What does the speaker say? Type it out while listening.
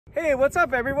Hey, what's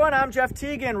up everyone? I'm Jeff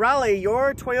Teagan, Raleigh,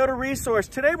 your Toyota resource.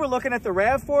 Today we're looking at the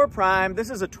RAV4 Prime. This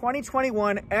is a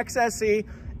 2021 XSE.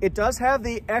 It does have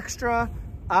the extra,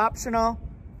 optional,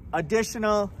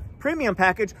 additional premium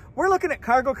package. We're looking at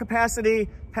cargo capacity,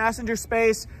 passenger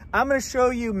space. I'm gonna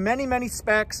show you many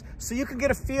specs so you can get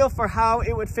a feel for how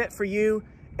it would fit for you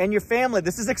and your family.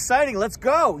 This is exciting, let's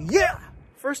go, yeah!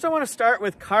 First I wanna start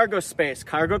with cargo space,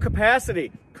 cargo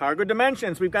capacity, cargo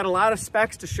dimensions. We've got a lot of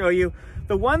specs to show you.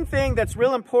 The one thing that's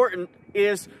real important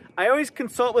is I always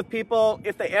consult with people.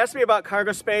 If they ask me about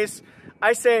cargo space,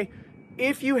 I say,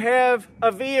 if you have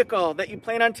a vehicle that you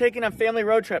plan on taking on family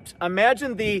road trips,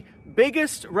 imagine the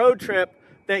biggest road trip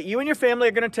that you and your family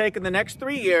are gonna take in the next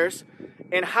 3 years,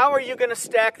 and how are you gonna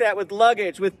stack that with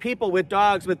luggage, with people, with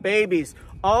dogs, with babies,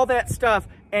 all that stuff,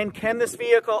 and can this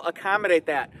vehicle accommodate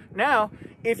that? Now,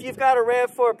 if you've got a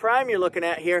RAV4 Prime you're looking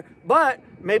at here, but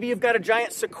maybe you've got a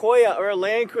giant Sequoia or a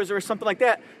Land Cruiser or something like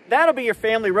that, that'll be your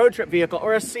family road trip vehicle,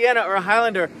 or a Sienna or a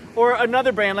Highlander or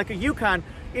another brand like a Yukon.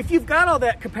 If you've got all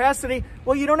that capacity,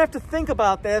 well, you don't have to think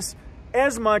about this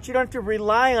as much. You don't have to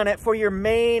rely on it for your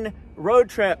main road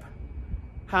trip.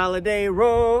 Holiday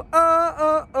road,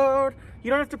 you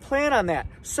don't have to plan on that.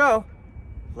 So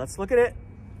let's look at it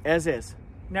as is.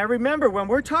 Now remember, when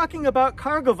we're talking about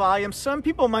cargo volume, some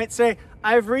people might say,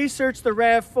 I've researched the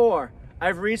RAV4.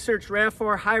 I've researched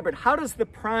RAV4 Hybrid. How does the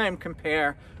Prime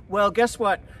compare? Well, guess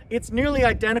what? It's nearly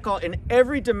identical in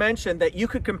every dimension that you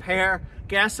could compare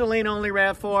gasoline-only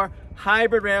RAV4,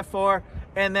 hybrid RAV4,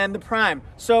 and then the Prime.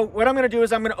 So what I'm gonna do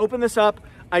is I'm gonna open this up.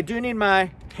 I do need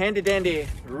my handy-dandy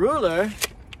ruler,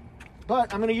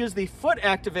 but I'm gonna use the foot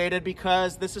activated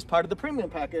because this is part of the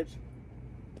premium package.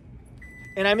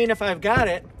 And I mean, if I've got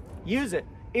it, use it.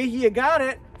 If you got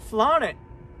it, flaunt it.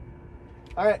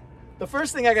 All right, the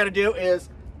first thing I gotta do is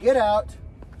get out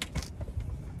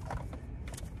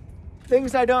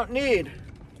things I don't need.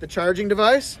 The charging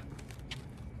device,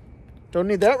 don't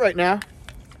need that right now.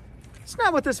 It's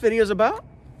not what this video is about.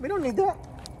 We don't need that.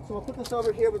 So we'll put this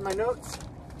over here with my notes.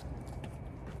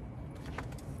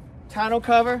 Tonneau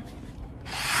cover.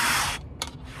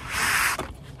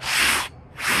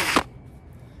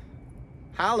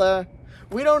 Holla.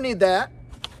 We don't need that.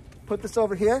 Put this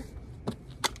over here.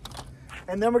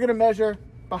 And then we're gonna measure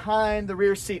behind the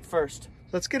rear seat first.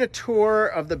 Let's get a tour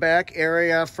of the back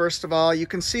area. First of all, you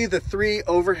can see the 3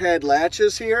 overhead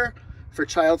latches here for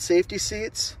child safety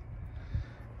seats.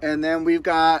 And then we've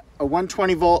got a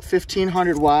 120 volt,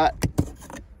 1500 watt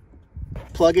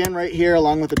plug-in right here,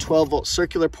 along with a 12 volt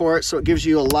circular port. So it gives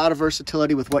you a lot of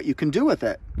versatility with what you can do with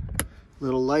it.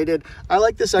 Little lighted. I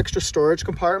like this extra storage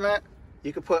compartment.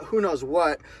 You can put who knows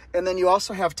what. And then you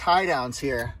also have tie downs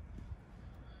here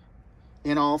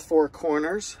in all 4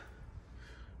 corners.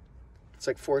 It's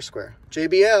like Foursquare.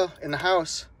 JBL in the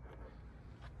house.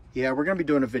 Yeah, we're gonna be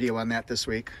doing a video on that this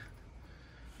week.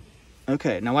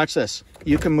 Okay, now watch this.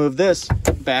 You can move this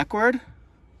backward,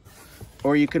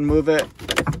 or you can move it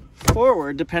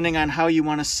forward depending on how you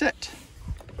wanna sit.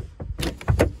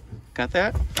 Got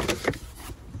that?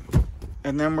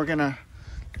 And then we're gonna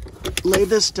lay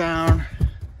this down.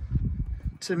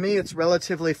 To me, it's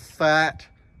relatively flat,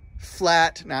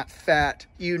 not fat.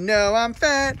 You know I'm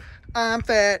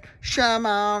fat,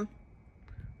 shaman.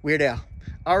 Weird Al.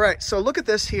 All right, so look at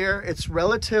this here. It's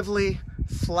relatively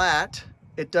flat.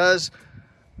 It does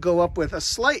go up with a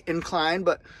slight incline,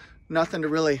 but nothing to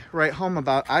really write home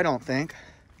about, I don't think.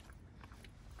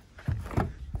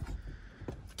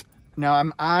 Now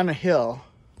I'm on a hill,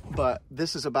 but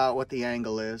this is about what the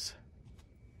angle is.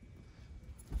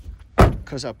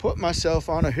 Because I put myself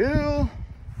on a hill,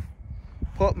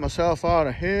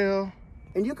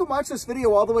 And you can watch this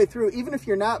video all the way through, even if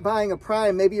you're not buying a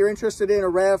Prime. Maybe you're interested in a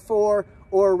RAV4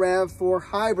 or a RAV4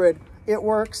 Hybrid. It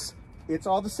works. It's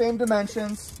all the same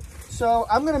dimensions. So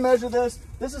I'm gonna measure this.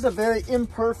 This is a very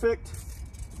imperfect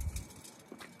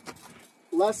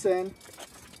lesson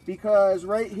because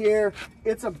right here,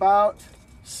 it's about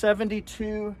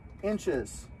 72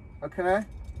 inches, okay?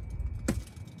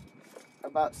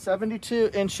 About 72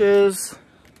 inches.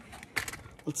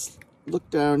 Let's look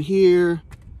down here.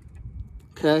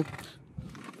 Okay.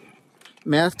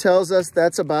 Math tells us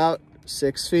that's about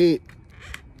 6 feet.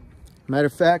 Matter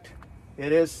of fact,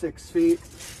 it is 6 feet.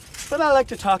 But I like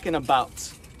to talk in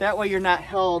abouts. That way you're not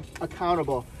held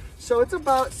accountable. So it's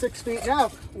about 6 feet. Now,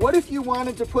 what if you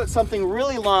wanted to put something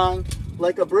really long,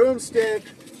 like a broomstick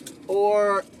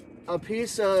or a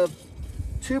piece of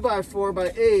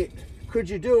 2x4x8? Could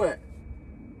you do it?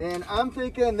 And I'm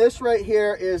thinking this right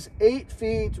here is 8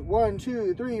 feet, 1,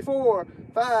 2, 3, 4,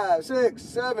 5, 6,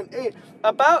 7, 8,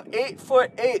 about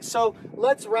 8'8". So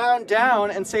let's round down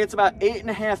and say it's about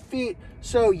 8.5 feet.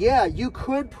 So yeah, you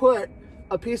could put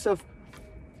a piece of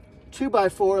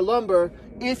 2x4 lumber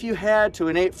if you had to,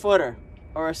 an 8-footer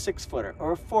or a 6-footer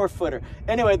or a 4-footer.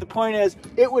 Anyway, the point is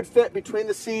it would fit between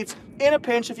the seats in a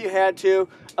pinch if you had to.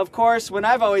 Of course, when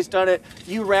I've always done it,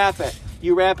 you wrap it.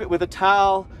 You wrap it with a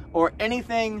towel or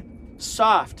anything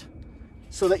soft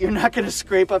so that you're not going to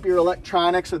scrape up your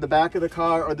electronics or the back of the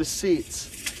car or the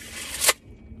seats.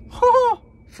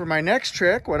 For my next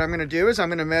trick, what I'm going to do is I'm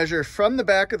going to measure from the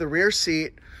back of the rear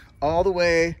seat all the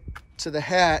way to the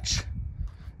hatch,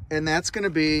 and that's going to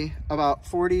be about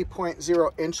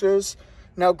 40.0 inches.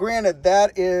 Now granted,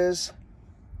 that is,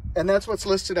 and that's what's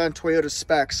listed on Toyota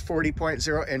specs,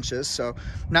 40.0 inches, so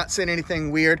not saying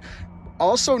anything weird.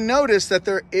 Also notice that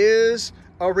there is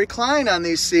a recline on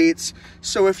these seats,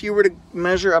 so if you were to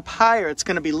measure up higher, it's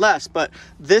going to be less, but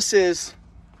this is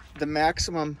the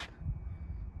maximum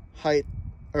height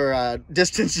or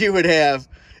distance you would have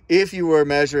if you were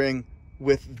measuring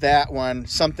with that one,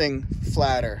 something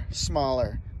flatter,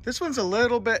 smaller. This one's a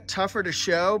little bit tougher to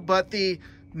show, but the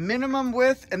minimum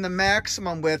width and the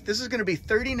maximum width, this is going to be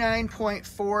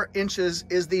 39.4 inches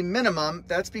is the minimum.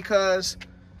 That's because,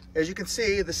 as you can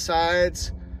see, the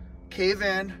sides cave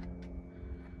in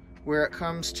where it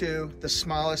comes to the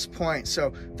smallest point.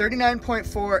 So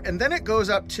 39.4, and then it goes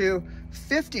up to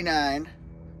 59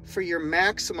 for your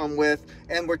maximum width,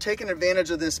 and we're taking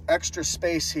advantage of this extra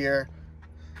space here.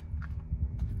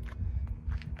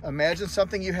 Imagine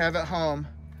something you have at home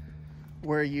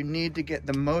where you need to get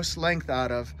the most length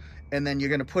out of, and then you're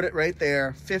going to put it right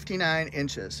there, 59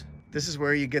 inches. This is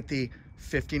where you get the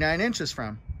 59 inches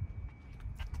from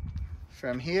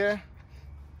here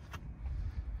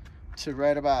to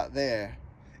right about there.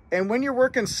 And when you're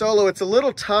working solo, it's a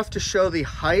little tough to show the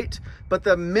height, but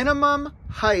the minimum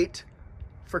height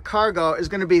for cargo is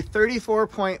going to be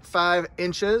 34.5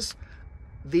 inches.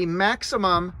 The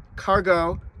maximum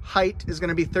cargo height is going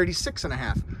to be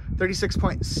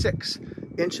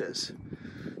 36.6 inches.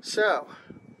 So,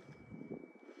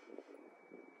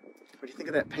 what do you think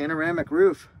of that panoramic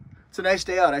roof? It's a nice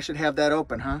day out. I should have that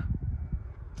open, huh?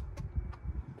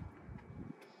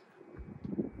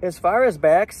 As far as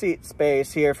back seat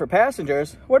space here for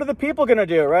passengers, what are the people going to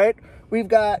do, right? We've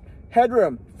got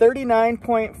headroom,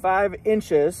 39.5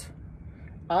 inches.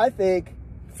 I think,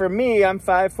 for me, I'm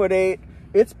 5'8".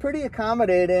 It's pretty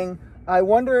accommodating. I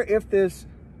wonder if this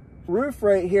roof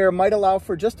right here might allow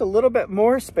for just a little bit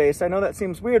more space. I know that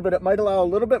seems weird, but it might allow a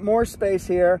little bit more space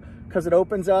here because it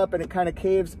opens up and it kind of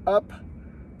caves up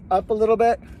a little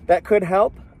bit. That could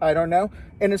help. I don't know.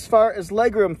 And as far as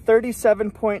legroom,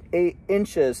 37.8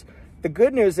 inches. The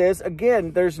good news is,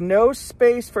 again, there's no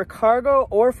space for cargo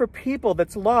or for people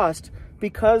that's lost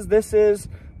because this is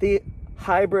the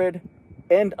hybrid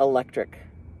and electric,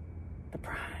 the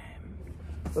Prime.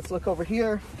 Let's look over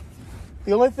here.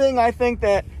 The only thing I think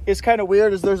that is kind of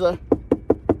weird is there's a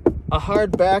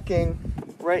hard backing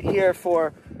right here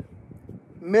for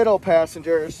middle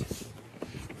passengers.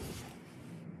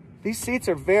 These seats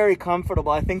are very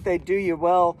comfortable. I think they do you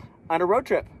well on a road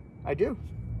trip. I do.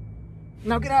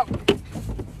 Now get out.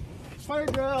 Fire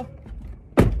drill.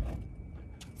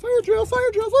 Fire drill,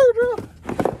 fire drill, fire drill.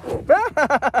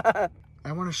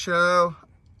 I want to show,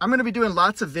 I'm going to be doing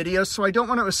lots of videos, so I don't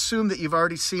want to assume that you've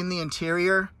already seen the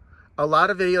interior. A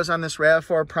lot of videos on this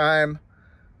RAV4 Prime.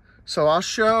 So I'll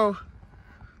show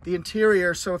the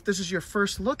interior. So if this is your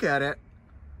first look at it,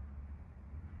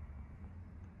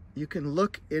 you can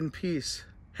look in peace.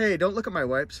 Hey, don't look at my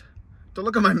wipes. Don't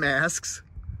look at my masks.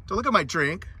 Don't look at my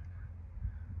drink.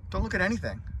 Don't look at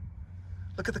anything.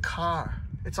 Look at the car.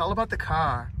 It's all about the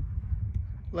car.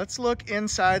 Let's look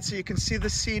inside so you can see the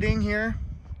seating here.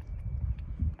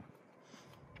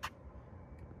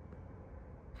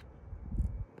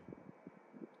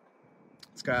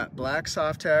 It's got black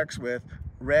Softex with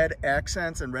red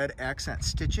accents and red accent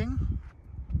stitching.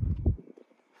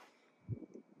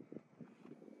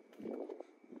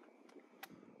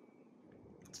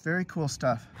 It's very cool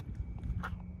stuff.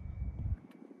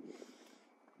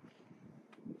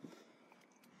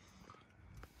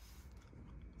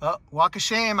 Oh, walk of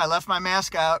shame, I left my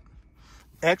mask out.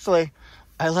 Actually,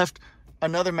 I left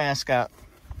another mask out.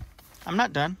 I'm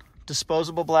not done.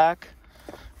 Disposable black.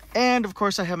 And of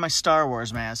course I have my Star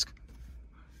Wars mask.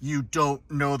 You don't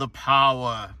know the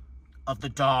power of the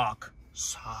dark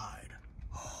side.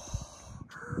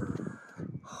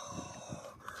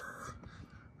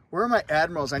 Where are my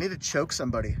admirals? I need to choke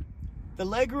somebody. The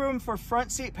legroom for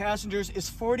front seat passengers is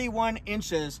 41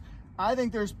 inches. I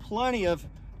think there's plenty of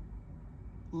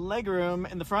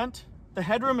legroom in the front. The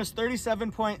headroom is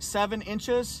 37.7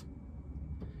 inches.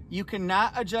 You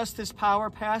cannot adjust this power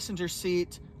passenger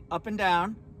seat up and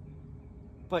down.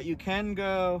 but you can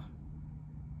go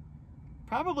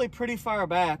probably pretty far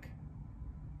back.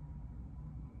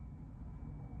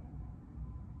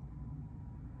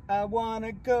 I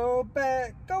wanna go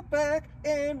back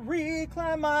and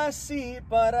recline my seat,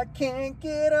 but I can't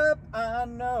get up, I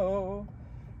know.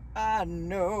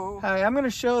 Hi, I'm gonna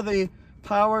show the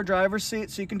power driver's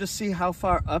seat so you can just see how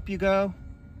far up you go.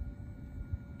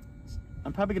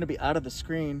 I'm probably gonna be out of the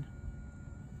screen.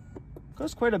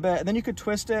 Goes quite a bit, and then you could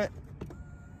twist it,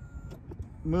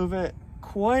 move it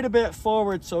quite a bit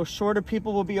forward so shorter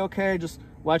people will be okay. Just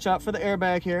watch out for the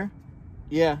airbag here.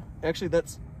 Yeah, actually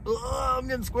that's, oh, I'm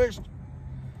getting squished.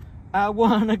 I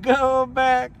wanna go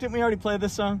back. Didn't we already play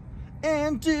this song?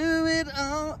 And do it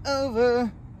all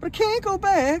over, but I can't go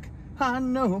back, I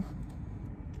know.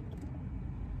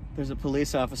 There's a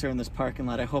police officer in this parking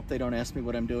lot. I hope they don't ask me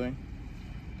what I'm doing.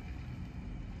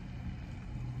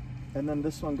 And then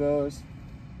this one goes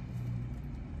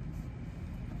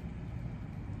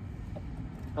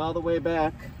all the way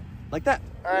back like that.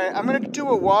 All right, I'm gonna do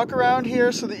a walk around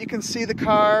here so that you can see the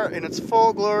car in its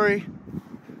full glory.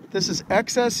 This is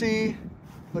XSE.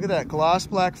 Look at that gloss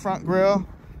black front grille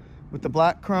with the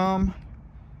black chrome.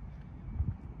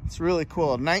 It's really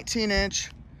cool.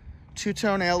 19-inch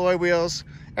two-tone alloy wheels.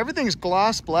 Everything's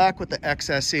gloss black with the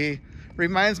XSE.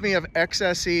 Reminds me of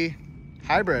XSE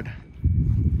Hybrid.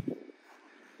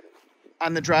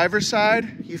 On the driver's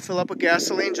side, you fill up with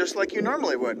gasoline just like you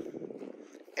normally would.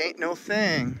 Ain't no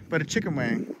thing but a chicken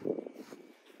wing.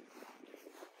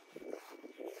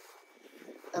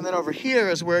 And then over here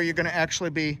is where you're gonna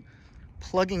actually be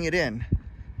plugging it in.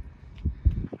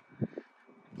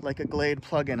 Like a Glade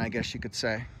plug-in, I guess you could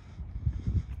say.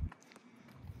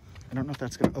 I don't know if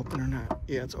that's gonna open or not.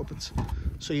 Yeah, it opens.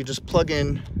 So you just plug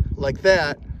in like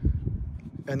that,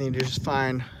 and then you just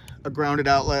find a grounded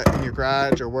outlet in your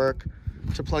garage or work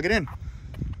to plug it in.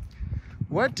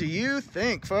 What do you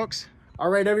think, folks? All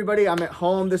right, everybody, I'm at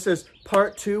home. This is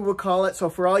part 2, we'll call it. So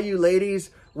for all you ladies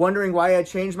wondering why I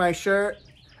changed my shirt,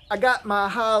 I got my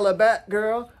holla back,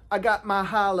 girl. I got my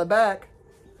holla back.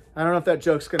 I don't know if that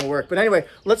joke's gonna work, but anyway,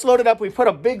 let's load it up. We put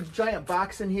a big giant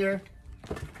box in here.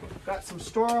 Got some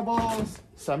storables,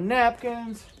 some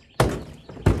napkins,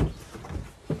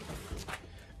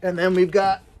 and then we've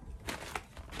got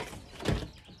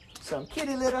some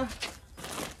kitty litter,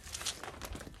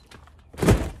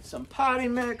 some potty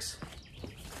mix.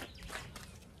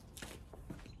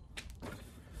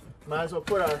 Might as well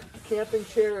put our camping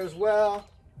chair as well.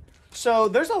 So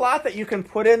there's a lot that you can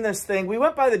put in this thing. We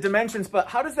went by the dimensions, but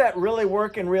how does that really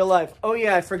work in real life? Oh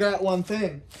yeah, I forgot one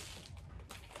thing.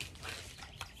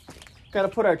 Got to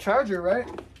put our charger, right?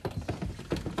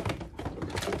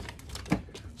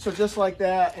 So just like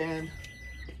that, and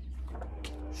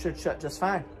should shut just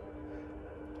fine.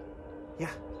 Yeah,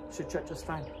 should shut just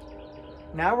fine.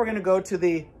 Now we're gonna go to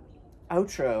the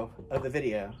outro of the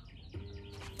video.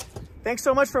 Thanks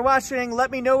so much for watching. Let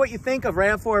me know what you think of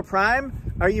RAV4 Prime.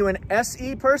 Are you an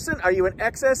SE person? Are you an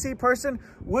XSE person?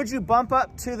 Would you bump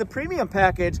up to the premium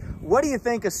package? What do you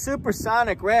think of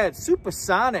Supersonic Red?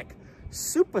 Supersonic,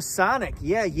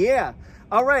 yeah.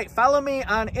 All right, follow me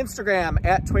on Instagram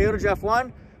at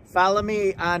ToyotaJeff1. Follow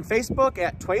me on Facebook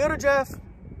at ToyotaJeff,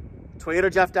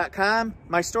 ToyotaJeff.com.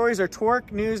 My stories are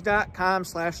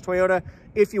twerknews.com/Toyota.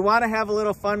 If you want to have a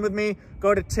little fun with me,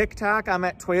 go to TikTok. I'm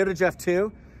at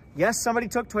ToyotaJeff2. Yes, somebody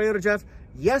took Toyota Jeff.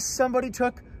 Yes, somebody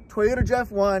took Toyota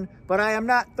Jeff 1, but I am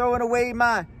not throwing away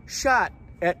my shot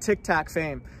at TikTok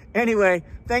fame. Anyway,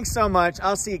 thanks so much.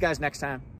 I'll see you guys next time.